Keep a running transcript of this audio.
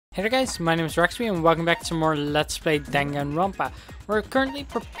Hey there guys, my name is Raxby and welcome back to some more Let's Play Danganronpa. We're currently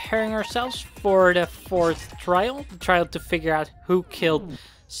preparing ourselves for the fourth trial, the trial to figure out who killed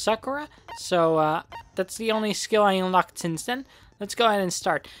Sakura. So that's the only skill I unlocked since then. Let's go ahead and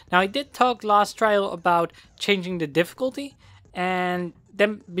start. Now I did talk last trial about changing the difficulty, and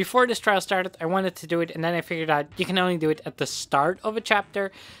then before this trial started I wanted to do it, and then I figured out you can only do it at the start of a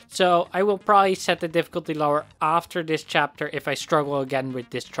chapter. So I will probably set the difficulty lower after this chapter if I struggle again with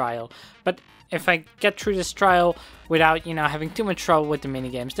this trial. But if I get through this trial without, having too much trouble with the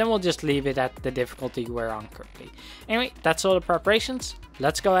minigames, then we'll just leave it at the difficulty we're on currently. Anyway, that's all the preparations.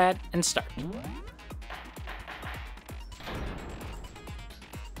 Let's go ahead and start.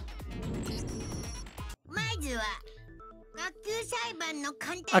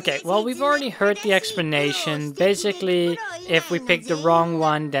 Okay, well, we've already heard the explanation. Basically, if we pick the wrong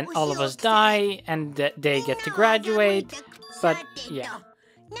one, then all of us die and they get to graduate. But yeah,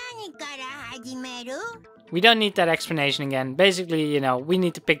 we don't need that explanation again. Basically, we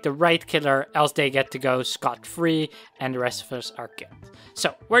need to pick the right killer, else they get to go scot-free and the rest of us are killed.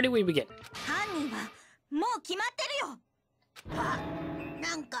 So, where do we begin?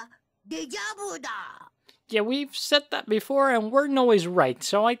 Yeah, we've said that before and we're always right,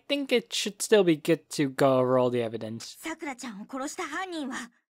 so I think it should still be good to go over all the evidence. Sakura-chan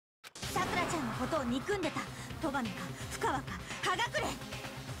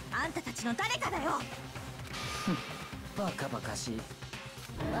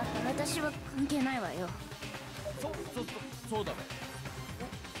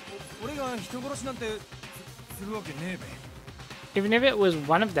Even if it was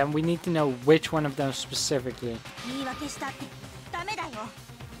one of them, we need to know which one of them specifically.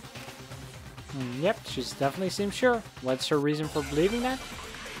 Yep, she definitely seems sure. What's her reason for believing that?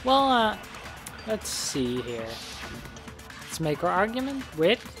 Well, let's see here. Let's make our argument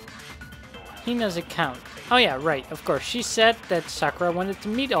with Hina's account. Oh yeah, right, of course. She said that Sakura wanted to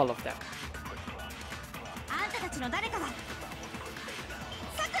meet all of them.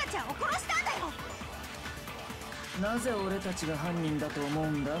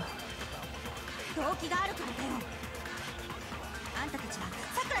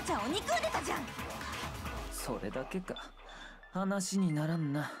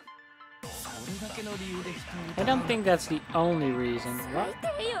 I don't think that's the only reason. What?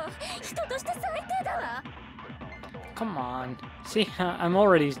 Come on. See, I'm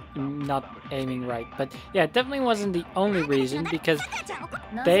already not aiming right. But yeah, it definitely wasn't the only reason, because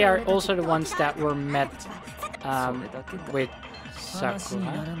they are also the ones that were met with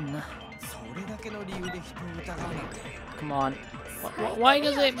Sakura. Come on. Why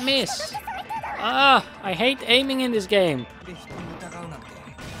does it miss? Ah, I hate aiming in this game.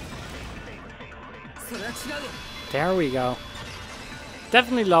 There we go.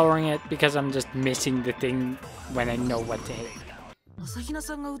 Definitely lowering it because I'm just missing the thing when I know what to hit.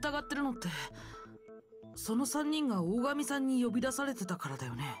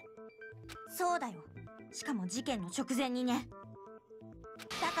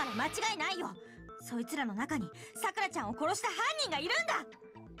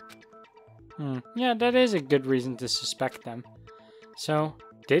 Yeah, that is a good reason to suspect them. So,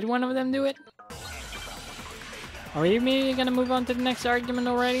 did one of them do it? Are we immediately gonna move on to the next argument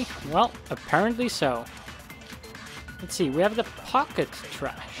already? Well, apparently so. Let's see, we have the pocket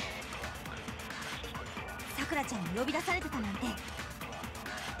trash.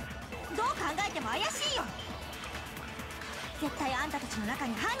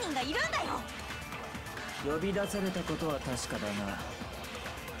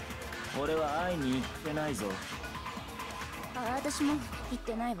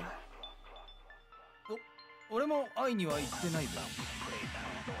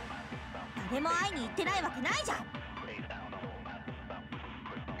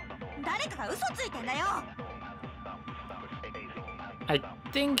 I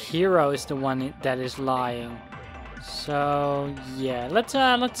think Hero is the one that is lying. So yeah, let's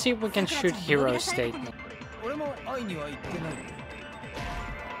see if we can shoot Hero's statement.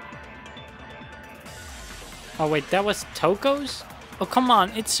 Oh wait, that was Toko's? Oh come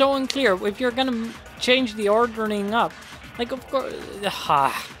on, it's so unclear. If you're gonna change the ordering up, like of course.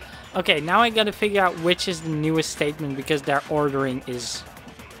 Okay, now I gotta figure out which is the newest statement because their ordering is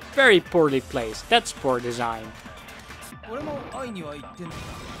very poorly placed. That's poor design.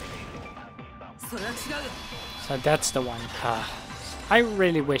 So that's the one. I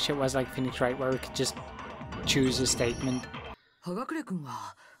really wish it was like Phoenix Wright where we could just choose a statement.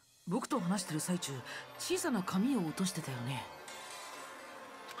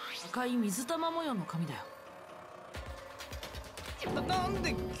 赤い水玉模様の紙だよ。なん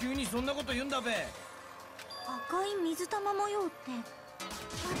で急にそんなこと言うんだべ。赤い水玉模様って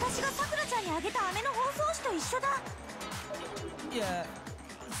私がさくらちゃんにあげた飴の包装紙と一緒だ。いや、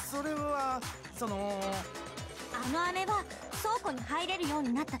それはそのあの飴は倉庫に入れるよう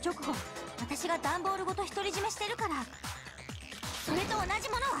になった直後、私が段ボールごと独り占めしてるから。それと同じ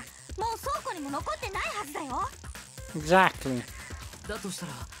ものはもう倉庫にも残ってないはずだよ。 Exactly. だとした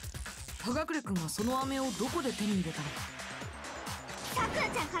ら葉隠君はその飴をどこで手に入れたのか。さくら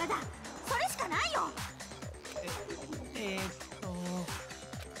ちゃんからだ。それしかないよ。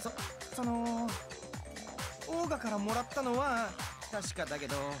そのオーガからもらったのは確かだけ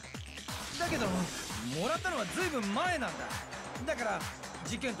どもらったのはずいぶん前なんだ。だから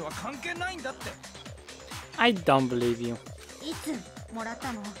事件とは関係ないんだって。 I don't believe you. いつもらっ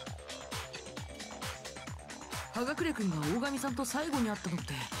たの？葉隠君が大神さんと最後に会ったのっ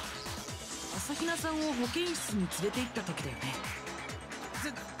て朝比奈さんを保健室に連れて行った時だよね。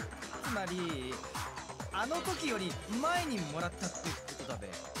つまりあの時より前にもらったってことだべ。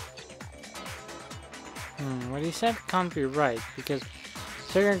What he said can't be right because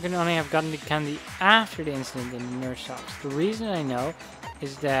Sakura can only have gotten the candy after the incident in the nurse office. The reason I know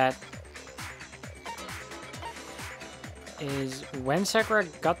is that when Sakura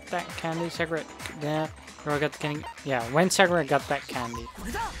got that candy, Sakura got the candy. Yeah, when Sakura got that candy. こ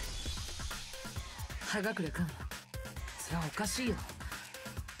れだ。葉隠君、それはおかしいよ。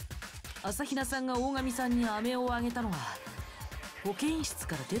朝比奈さんが大神さんに飴をあげたのは保健室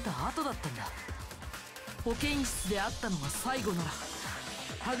から出た後だったんだ。保健室で会ったのが最後なら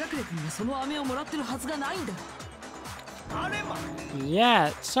葉隠君がその飴をもらってるはずがないんだ。あれま。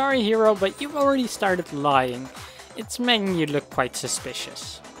 Yeah, sorry, hero, but you've already started lying. It's making you look quite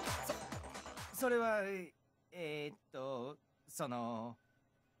suspicious. それはその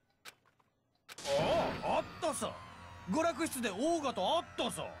あったさ。娯楽室でオーガと会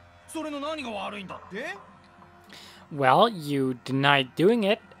ったさ。それの何が悪いんだって？ Well, you denied doing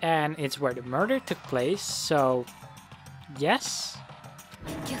it, and it's where the murder took place, so yes.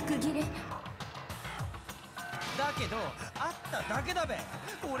 逆ギレ。だけど会っただけだべ。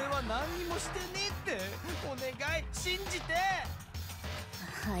俺は何にもしてねえって。お願い信じて。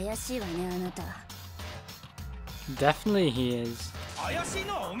怪しいわね、あなた。Definitely he is. 怪しい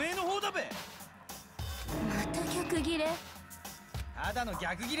のはおめえの方だべ。また逆ギレ。ただの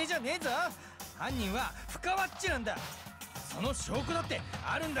逆ギレじゃねえぞ。犯人は深ワッチなんだ。その証拠だって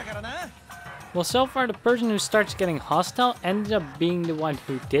あるんだからな。Well, so far the person who starts getting hostile ended up being the one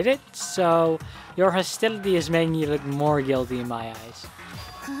who did it, so your hostility is making you look more guilty in my eyes.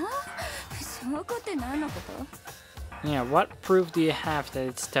 はあ？証拠って何のこと？ Yeah, what proof do you have that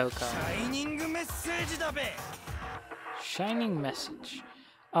it's Toko? シャイニングメッセージだべ。 Shining message.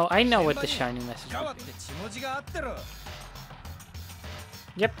 Oh, I know what the shining message 川っ would て be. 血文字があってろ。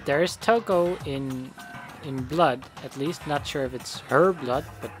 Yep, there's Toko in blood, at least. Not sure if it's her blood,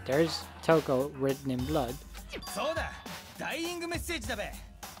 but there's Toko written in blood. そうだ、ダイイングメッセージだべ。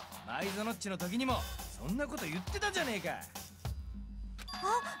マイゾノッチの時にもそんなこと言ってたじゃねえか。あ、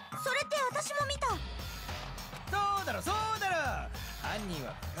それって私も見た。そうだろそうだろ。犯人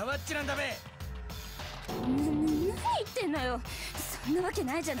は深ワッチなんだべ。何言ってんのよ。そんなわけ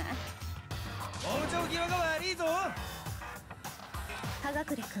ないじゃない。往生際が悪いぞ。葉隠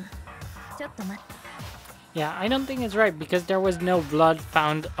君、ちょっと待って。 Yeah, I don't think it's right because there was no blood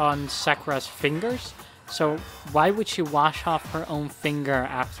found on Sakura's fingers. So why would she wash off her own finger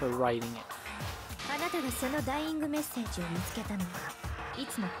after writing it? あなたがそのダイイングメッセージを見つけたのはい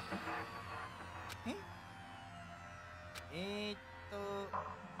つのこと？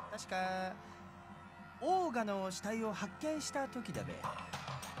確かオーガの死体を発見した時だべ。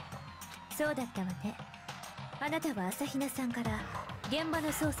そうだったわね。あなたは朝比奈さんから現場の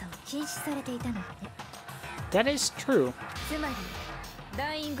捜査を禁止されていたのね。 That is true. つまり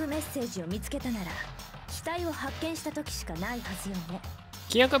ダイイングメッセージを見つけたなら死体を発見した時しかないはずよね。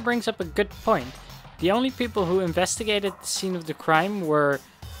 Kyoko brings up a good point. The only people who investigated the scene of the crime were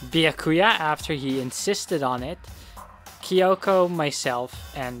Byakuya after he insisted on it, Kyoko,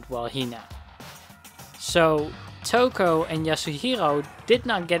 myself, and, well, Hina. So, Toko and Yasuhiro did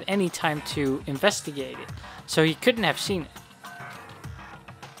not get any time to investigate it, so he couldn't have seen it.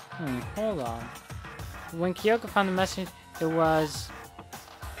 Hold on. When Kyoko found the message, it was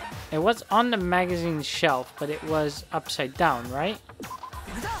on the magazine shelf, but it was upside down, right?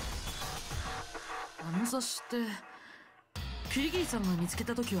 これだ。あの雑誌ってキリギリさんが見つけ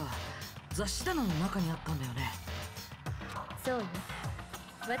た時は雑誌棚の中にあったんだよね。そうよ。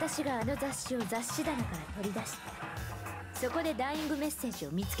私があの雑誌を雑誌棚から取り出して、そこでダイイングメッセージ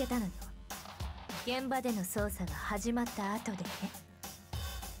を見つけたのよ。現場での捜査が始まった後でね。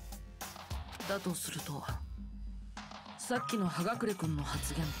だとするとさっきの葉隠君の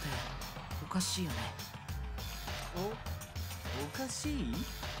発言っておかしいよね。おかしい？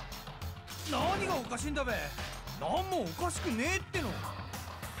何がおかしいんだべ。何もおかしくねえっての。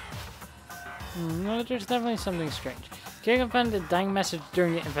No, there's definitely something strange. Keegan found a dying message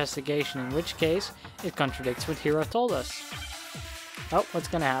during the investigation, in which case it contradicts what Hiro told us. Oh, what's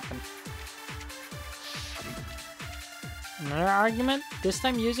gonna happen? Another argument? This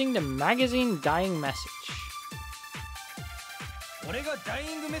time using the magazine dying message. 俺がダイ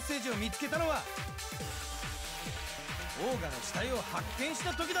イングメッセージを見つけたのはオーガの死体を発見し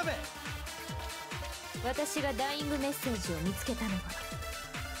た時だべ。私がダイイングメッセージを見つけたのは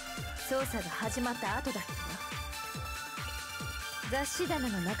捜査が始まった後だったわ。雑誌棚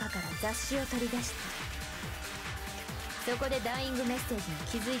の中から雑誌を取り出した。そこでダイイングメッセー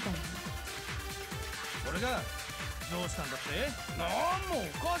ジに気づいたのよ。俺がどうしたんだって？何も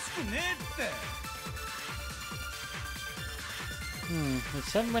おかしくねえって。He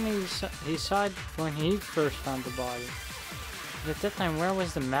said when he saw it when he first found the body. But at that time, where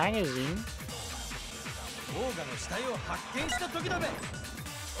was the magazine? オーガの死体を発見した時だべ。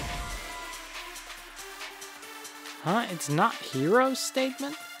Huh? It's not Hiro's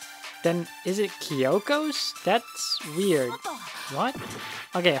statement? Then is it Kyoko's? That's weird. What?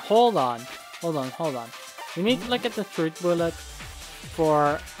 Okay, hold on. We need to look at the truth bullet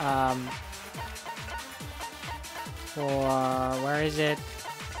for where is it?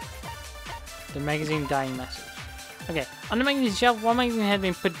 The magazine dying message. Okay, on the magazine shelf, one magazine had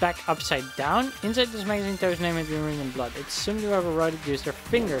been put back upside down. Inside this magazine, To's name had been written in blood. It's assumed whoever wrote it used their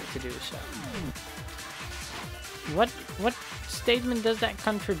finger to do so. What statement does that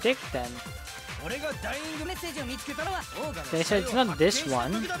contradict then? They said it's not this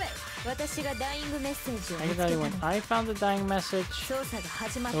one. I can tell you when I found the dying message,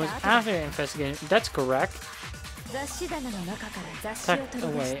 it was after the investigation. That's correct. Tucked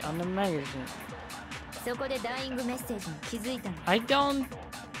away on the magazine. I don't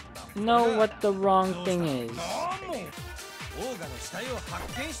know what the wrong thing is.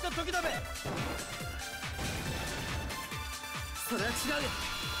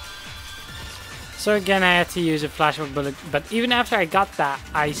 So again, I had to use a flashback bullet, but even after I got that,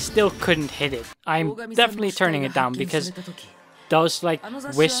 I still couldn't hit it. I'm definitely turning it down because those like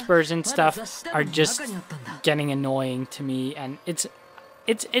whispers and stuff are just getting annoying to me, and it's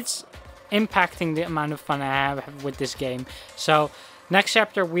impacting the amount of fun I have with this game. So next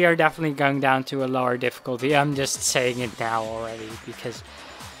chapter we are definitely going down to a lower difficulty. I'm just saying it now already because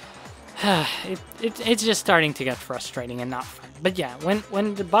it's just starting to get frustrating and not fun. But yeah,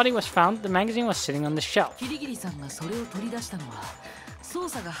 when the body was found, the magazine was sitting on the shelf.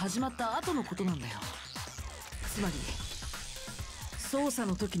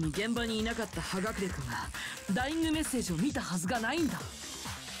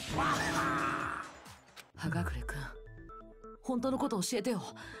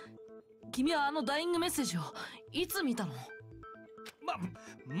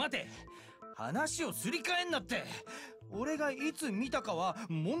 Mate, 話をすり替えんなって。俺がいつ見たかは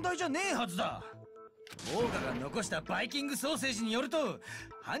問題じゃねえはずだ。オーガが残したバイキングソーセージによると、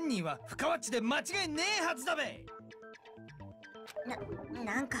犯人は深ワッチで間違いねえはずだべ。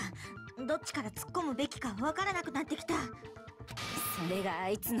なんかどっちから突っ込むべきかわからなくなってきた。それがあ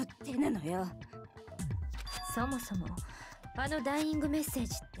いつの手なのよ。そもそもあのダイイングメッセー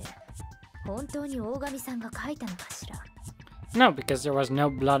ジって本当に大神さんが書いたのかしら。No, because there was no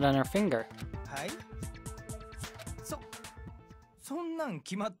blood on her finger. はい。そんなん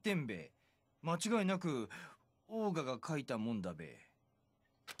決まってんべ。間違いなくオーガが書いたもんだべ。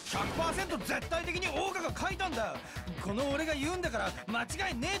100% 絶対的にオーガが書いたんだ。この俺が言うんだから間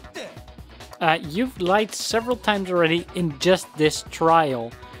違いねえって。You've lied several times already in just this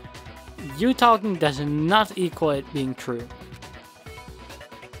trial. You talking does not equal it being true.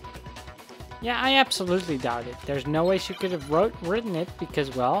 Yeah, I absolutely doubt it. There's no way she could have written it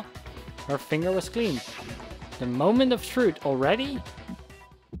because, well, her finger was clean. The moment of truth already?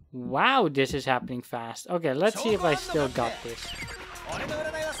 Wow, this is happening fast. Okay, let's see if I still got this.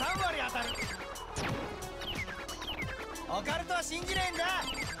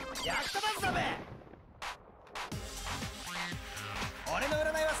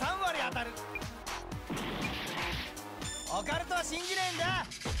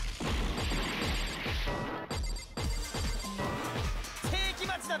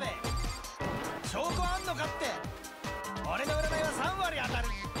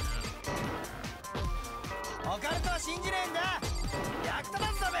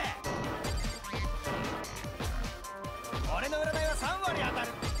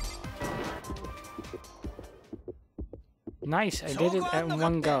 Nice, I did it at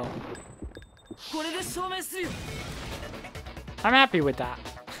one go. これで証明するよ。 I'm happy with that.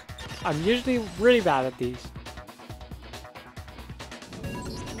 I'm usually really bad at these.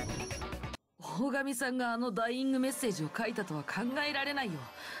 大神さんがあのダイイングメッセージを書いたとは考えられないよ。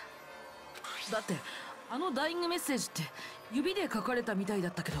だってあのダイイングメッセージって指で書かれたみたいだ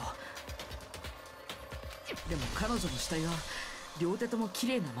ったけど、でも彼女の死体は両手とも綺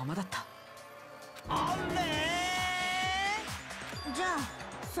麗なままだった。あれじゃあ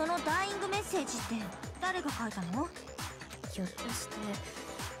そのダイイングメッセージって誰が書いたの？ひょっとして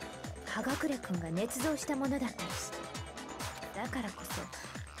葉隠君が捏造したものだったりして、だからこそ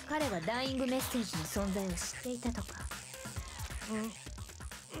彼はダイイングメッセージの存在を知っていたとか。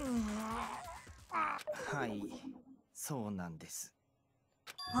はい、そうなんです。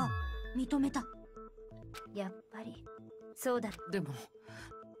あ、認めた。やっぱりそうだ。でも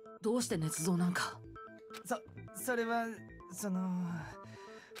どうして捏造なんか。それはその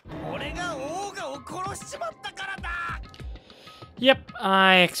俺がオーガを殺しちまったからだ。 Yep,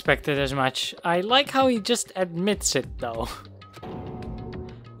 I expected as much. I like how he just admits it though.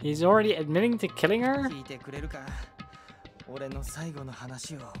 He's already admitting to killing her? 聞いてくれるか、俺の最後の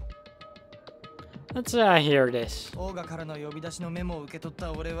話を。 Let's hear this. オーガからの呼び出しのメモを受け取っ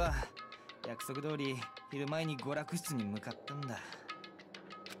た俺は約束通り昼前に娯楽室に向かったんだ。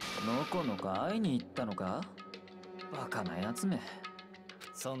のこのこ会いに行ったのか？バカなやつめ。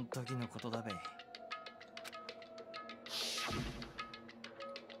そん時のことだべ。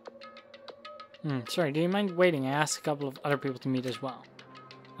Sorry, do you mind waiting? I asked a couple of other people to meet as well.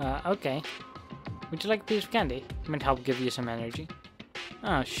 Okay. Would you like a piece of candy? It might help give you some energy.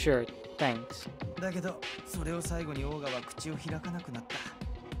 Oh, sure. Thanks. だけどそれを最後にオーガは口を開かなくなっ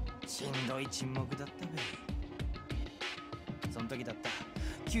た。しんどい沈黙だったべ。その時だった。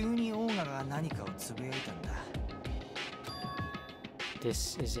急にオーガが何かをつぶやいたんだ。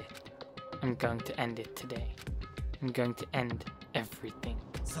This is it. I'm going to end it today. I'm going to end everything.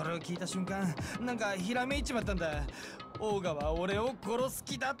 それを聞いた瞬間、なんかひらめいちまったんだ。オーガは俺を殺す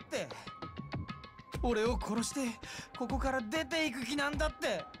気だって。俺を殺してここから出ていく気なんだっ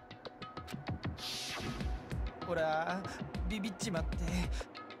て。俺はビビっちまって、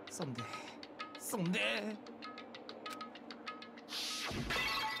そんで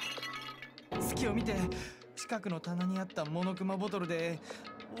隙を見て近くの棚にあったモノクマボトルで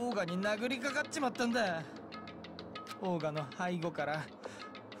オーガに殴りかかっちまったんだ。オーガの背後から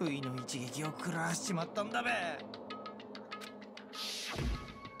不意の一撃を食らわしちまったんだべ。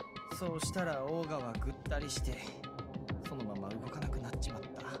そうしたらオーガはぐったりしてそのまま動かなくなっちまった。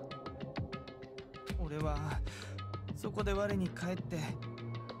俺はそこで我に返って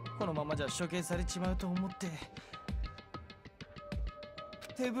このままじゃ処刑されちまうと思って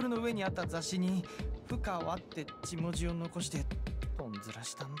テーブルの上にあった雑誌に「不可は」って血文字を残してとんずら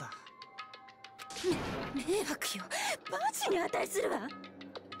したんだ。迷惑よ、バチに値するわ。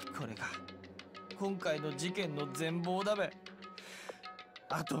これが今回の事件の全貌だべ。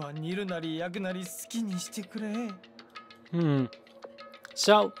あとは煮るなり焼くなり好きにしてくれ。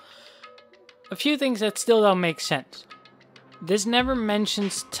So, a few things that still don't make sense. This never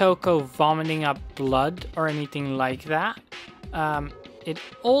mentions Toko vomiting up blood or anything like that. It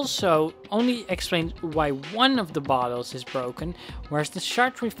also only explains why one of the bottles is broken, whereas the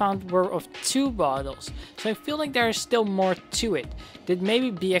shards we found were of 2 bottles. So I feel like there is still more to it. Did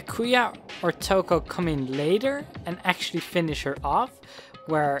maybe Byakuya or Toko come in later and actually finish her off,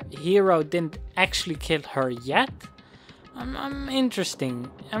 where Hiro didn't actually kill her yet? I'm interested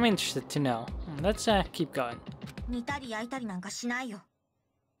to know. Let's keep going. 煮たり焼いたりなんかしないよ。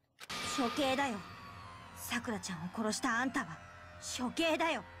処刑だよ。さくらちゃんを殺したあんたは処刑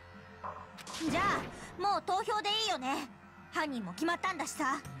だよ。じゃあもう投票でいいよね。犯人も決まったんだし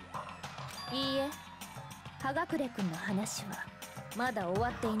さ。いいえ、葉隠君の話はまだ終わ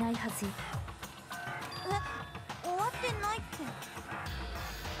っていないはずよ。終わってないって。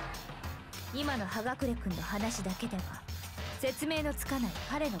今の葉隠君の話だけでは説明のつかない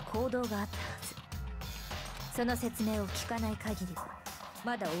彼の行動があったはず。その説明を聞かない限りは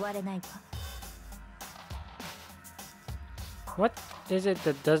まだ終われないわ。What is it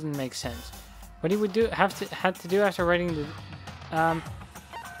that doesn't make sense? What he would had to do after writing the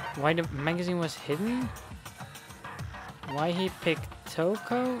why the magazine was hidden? Why he picked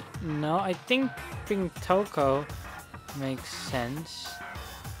Toko? No, I think picking Toko makes sense.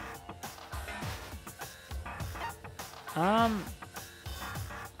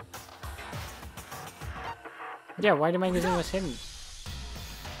 Yeah, why the magazine was hidden?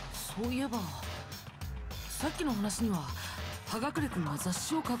 そういえばさっきの話には葉隠君が雑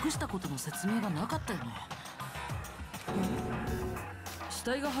誌を隠したことの説明がなかったよね。死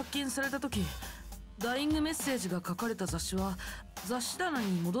体が発見された時、ダイイングメッセージが書かれた雑誌は雑誌棚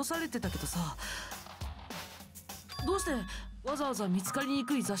に戻されてたけどさ、どうしてわざわざ見つかりに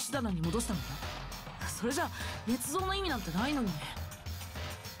くい雑誌棚に戻したの？それじゃ捏造の意味なんてないのにね。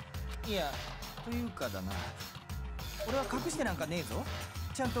いや、というかだな、俺は隠してなんかねえぞ。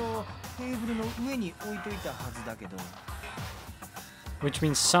ちゃんとテーブルの上に置いといたはずだけど。 Which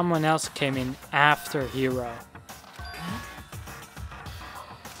means someone else came in after Hero.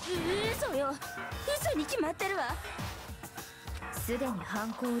 嘘よ、嘘に決まってるわ。すでに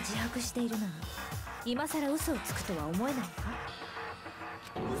犯行を自白しているのに今さら嘘をつくとは思えないのか？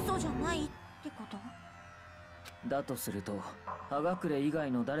嘘じゃないってこと？だとすると葉隠れ以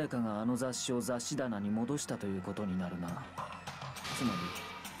外の誰かがあの雑誌を雑誌棚に戻したということになるな。つまり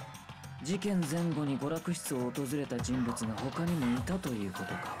事件前後に娯楽室を訪れた人物が他にもいたということ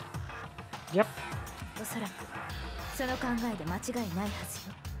か。Yep. おそらくその考えで間違いないはず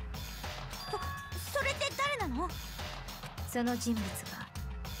よ。それって誰なの？その人物が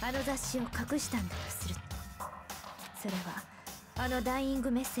あの雑誌を隠したんだとすると、それはあのダイイン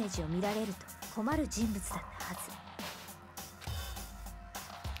グメッセージを見られると困る人物だったは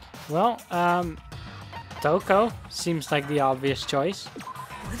ず。 Well, Toko seems like the obvious choice. こ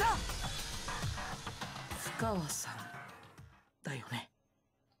れだ。深川さんだよね。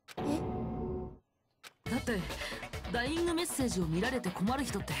だってダイイングメッセージを見られて困る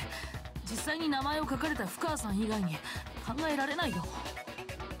人って実際に名前を書かれた深川さん以外に考えられないよ。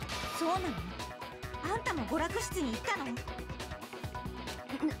そうなの？あんたも娯楽室に行ったの？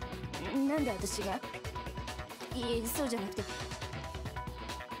なんで私が？いえ、そうじゃなくて、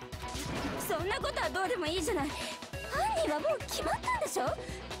そんなことはどうでもいいじゃない。犯人はもう決まったんでしょ？さ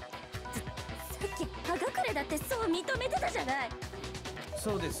っき葉隠れだってそう認めてたじゃない。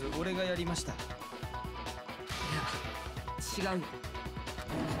そうです、俺がやりました。いや違うよ。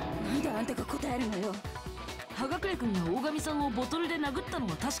なんであんたが答えるのよ。葉隠君が大神さんをボトルで殴ったの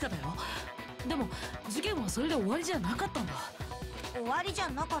は確かだよ。でも事件はそれで終わりじゃなかったんだ。終わりじゃ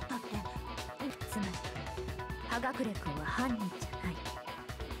なかったって、つまり葉隠君は犯人じゃない。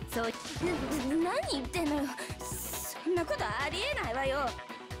そう、何言ってんのよ。そんなことありえないわよ。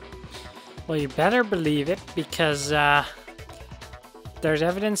Well, you better believe it because there's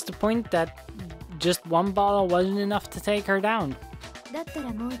evidence to point that just one bottle wasn't enough to take her down. だった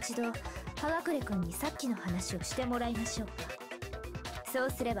らもう一度葉隠君にさっきの話をしてもらいましょうか。そ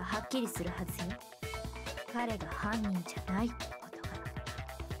うすればはっきりするはずよ。彼が犯人じゃないってこと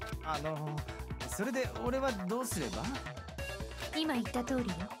が。それで俺はどうすれば？今言った通り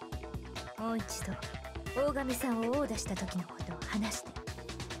よ。もう一度大神さんを殴打した時のことを話して。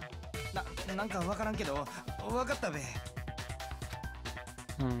なんかわからんけど、わかったべ。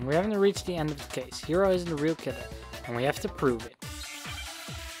We haven't reached the end of the case. Hero isn't the real killer, and we have to prove it.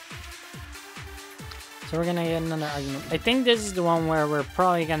 So we're gonna get another argument. I think this is the one where we're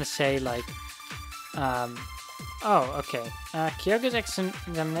probably gonna say like, oh, okay. Kyoko's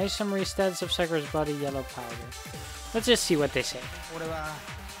examination summary, status of Sakura's body, yellow powder. Let's just see what they say. 俺は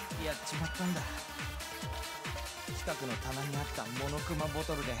やっちまったんだ。近くの棚にあったモノクマボ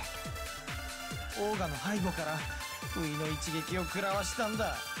トルでオーガの背後から不意の一撃を食らわしたん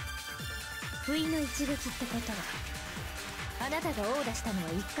だ。不意の一撃ってことはあなたが殴打したのは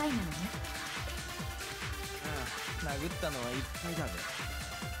1回なのね。殴ったのは1回だぜ。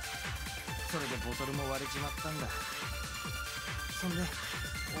それでボトルも割れちまったんだ。そんでオー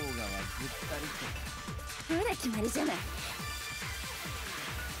ガはぐったりと。ほら決まりじゃない。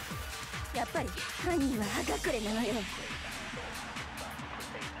やっぱり犯人は葉隠れなのよ。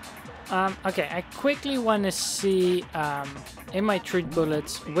Okay, I quickly want to see in my treat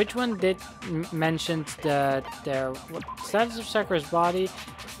bullets which one did mention that their status of Sakura's body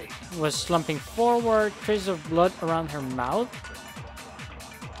was slumping forward, traces of blood around her mouth.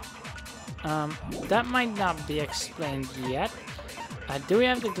 That might not be explained yet. Do we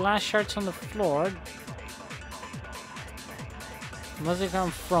have the glass shards on the floor? Must have come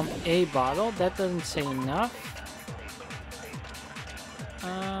from a bottle? That doesn't say enough.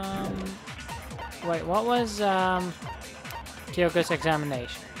 Wait, what was Kyoko's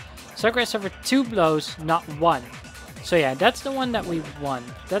examination? Sakura suffered 2 blows, not 1. So yeah, that's the one that we won.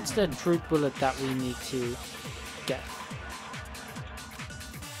 That's the truth bullet that we need to get.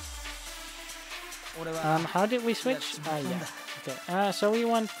 How did we switch? Yeah. Okay. So we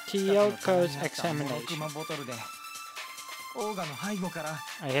want Kyoko's examination.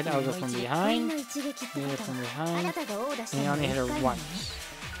 I hit Olga from behind. Hit her from behind. And you only hit her once.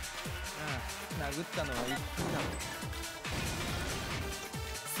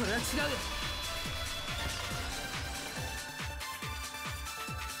 それは違うよ。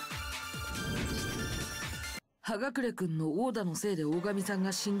葉隠れ君のオーダのせいで大神さん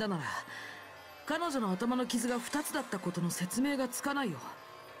が死んだなら、彼女の頭の傷が2つだったことの説明がつかないよ。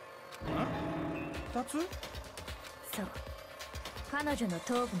2つ？そう、彼女の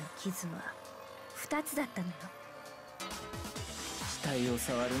頭部の傷は2つだったのよ。死体を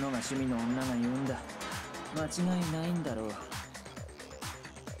触るのが趣味の女が言うんだ。間違いないんだろう。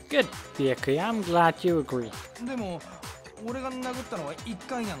 Good, Byakuya. I'm glad you agree. でも俺が殴ったのは1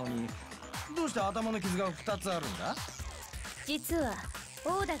回なのに、どうして頭の傷が2つあるんだ？実は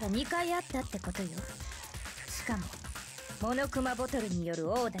オーダが2回あったってことよ。しかもモノクマボトルによる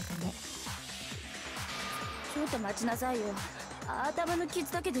オーダがね。ちょっと待ちなさいよ。頭の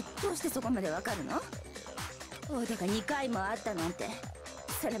傷だけでどうしてそこまでわかるの？オーダが2回もあったなんて、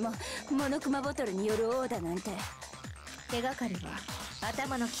それもモノクマボトルによるオーダなんて。手がかりは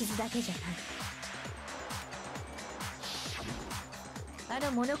頭の傷だけじゃない。あ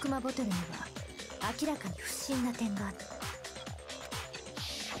のモノクマボトルには明らかに不審な点があった。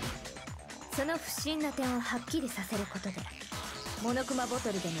その不審な点をはっきりさせることで、モノクマボ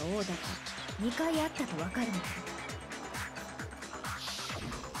トルでのオーダが2回あったと分かるの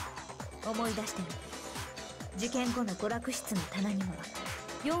だ。思い出してみて。事件後の娯楽室の棚には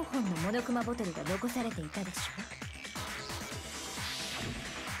4本のモノクマボトルが残されていたでしょ。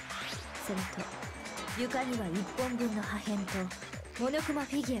それと床には1本分の破片とモノクマ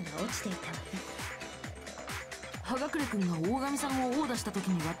フィギュアが落ちていたわね。葉隠れ君が大神さんをオーダした時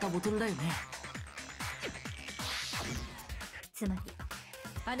に割ったボトルだよね。つまり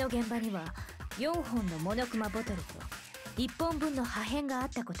あの現場には4本のモノクマボトルと1本分の破片があっ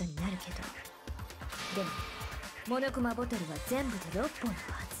たことになるけど、でもモノクマボトルは全部で6本のは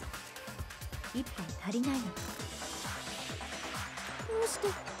ず。1本足りないの。どうして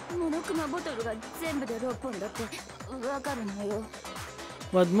モノクマボトルが全部で6本だってわかるのよ。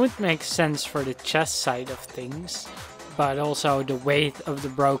Well, it would make sense for the chest side of things, but also the weight of the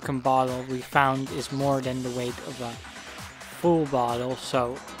broken bottle we found is more than the weight of a full bottle,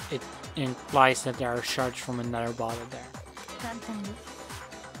 so it implies that there are shards from another bottle there. 簡単よ。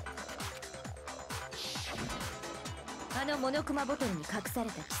あのモノクマボトルに隠され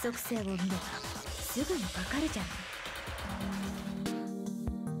た規則性を見ればすぐにわかるじゃない。